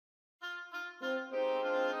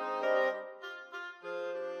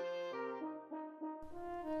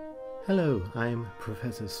Hello, I'm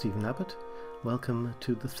Professor Stephen Abbott. Welcome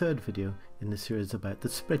to the third video in the series about the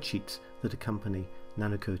spreadsheets that accompany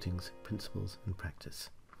nanocoating's principles and practice.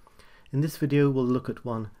 In this video we'll look at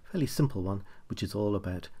one fairly simple one, which is all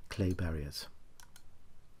about clay barriers.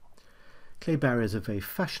 Clay barriers are very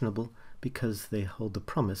fashionable because they hold the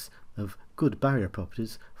promise of good barrier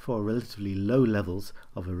properties for relatively low levels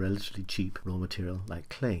of a relatively cheap raw material like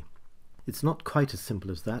clay. It's not quite as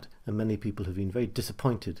simple as that, and many people have been very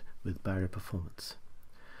disappointed with barrier performance.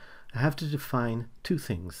 I have to define two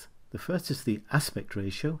things. The first is the aspect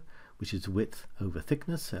ratio, which is width over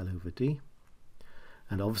thickness, L over D.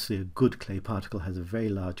 And obviously a good clay particle has a very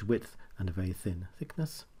large width and a very thin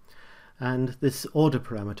thickness. And this order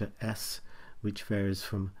parameter S, which varies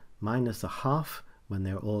from -0.5 when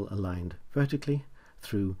they're all aligned vertically,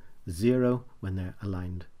 through 0 when they're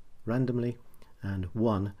aligned randomly, and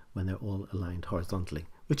 1 when they're all aligned horizontally,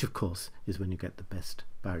 which of course is when you get the best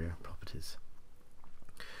barrier properties.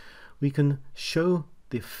 We can show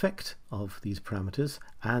the effect of these parameters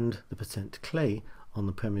and the percent clay on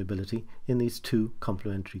the permeability in these two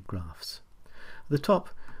complementary graphs. At the top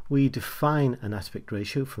we define an aspect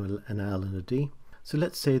ratio from an L and a D. So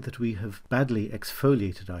let's say that we have badly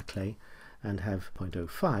exfoliated our clay and have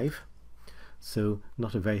 0.05, so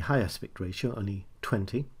not a very high aspect ratio, only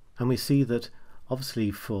 20, and we see that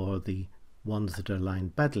obviously for the ones that are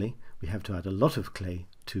aligned badly we have to add a lot of clay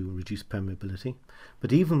to reduce permeability,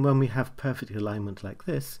 but even when we have perfect alignment like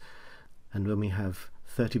this and when we have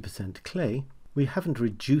 30% clay, we haven't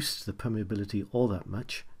reduced the permeability all that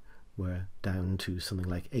much. We're down to something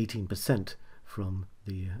like 18% from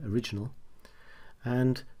the original,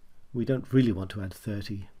 and we don't really want to add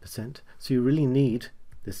 30%, so you really need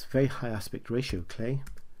this very high aspect ratio clay,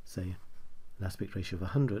 say an aspect ratio of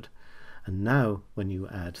 100, and now when you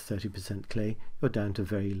add 30% clay you're down to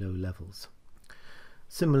very low levels.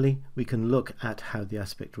 Similarly, we can look at how the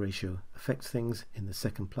aspect ratio affects things in the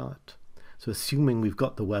second plot. So assuming we've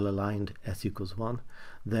got the well-aligned S equals 1,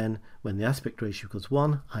 then when the aspect ratio equals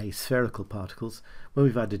 1, i.e. spherical particles, when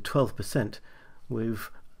we've added 12%,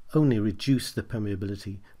 we've only reduced the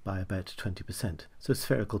permeability by about 20%. So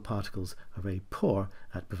spherical particles are very poor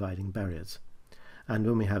at providing barriers. And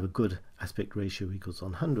when we have a good aspect ratio equals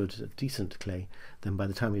 100, a decent clay, then by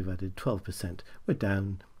the time we've added 12%, we're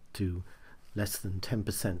down to less than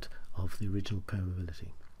 10% of the original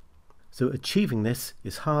permeability. So achieving this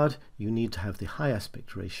is hard. You need to have the high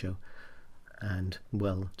aspect ratio and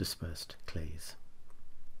well dispersed clays.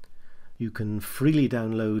 You can freely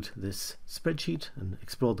download this spreadsheet and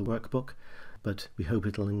explore the workbook, but we hope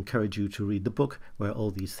it'll encourage you to read the book where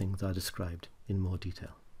all these things are described in more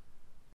detail.